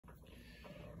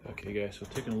Okay guys, so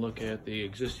taking a look at the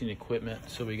existing equipment.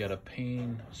 So we got a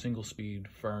Payne single speed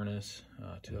furnace,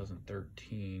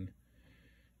 2013,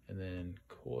 and then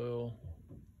coil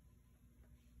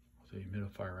with a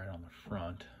humidifier right on the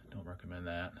front. Don't recommend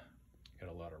that. Got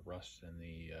a lot of rust in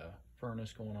the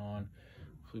furnace going on.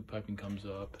 Flute piping comes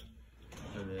up,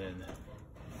 and then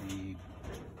the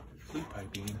flute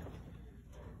piping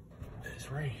is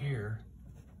right here.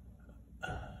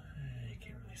 You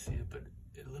can't really see it, but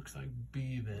it looks like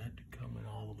B vent coming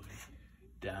all the way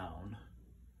down.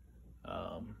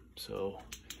 So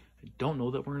I don't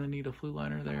know that we're gonna need a flute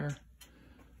liner there,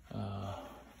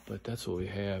 but that's what we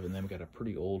have. And then we got a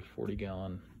pretty old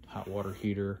 40-gallon hot water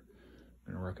heater.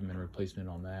 I'm gonna recommend replacement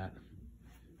on that.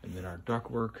 And then our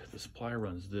ductwork, the supply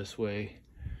runs this way,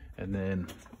 and then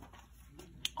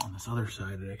on this other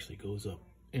side it actually goes up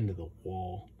into the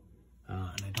wall.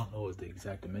 And I don't know what the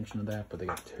exact dimension of that, but they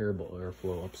got terrible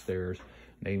airflow upstairs.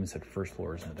 And they even said first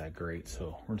floor isn't that great.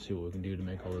 So we're gonna see what we can do to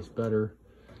make all this better.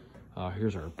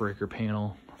 Here's our breaker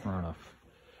panel. We're on a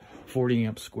 40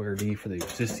 amp square D for the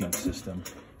existing system.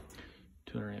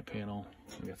 200 amp panel.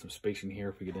 We got some spacing here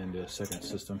if we get into a second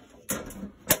system.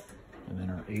 And then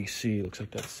our AC, looks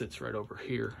like that sits right over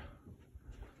here.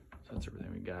 So that's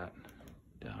everything we got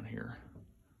down here.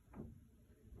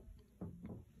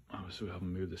 Obviously we'll have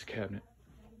them move this cabinet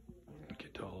and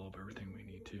get to all of everything we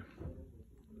need to.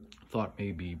 Thought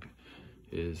maybe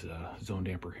is a zone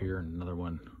damper here and another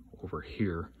one over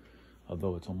here,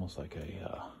 although it's almost like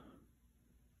a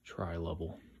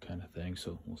tri-level kind of thing,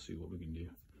 so we'll see what we can do.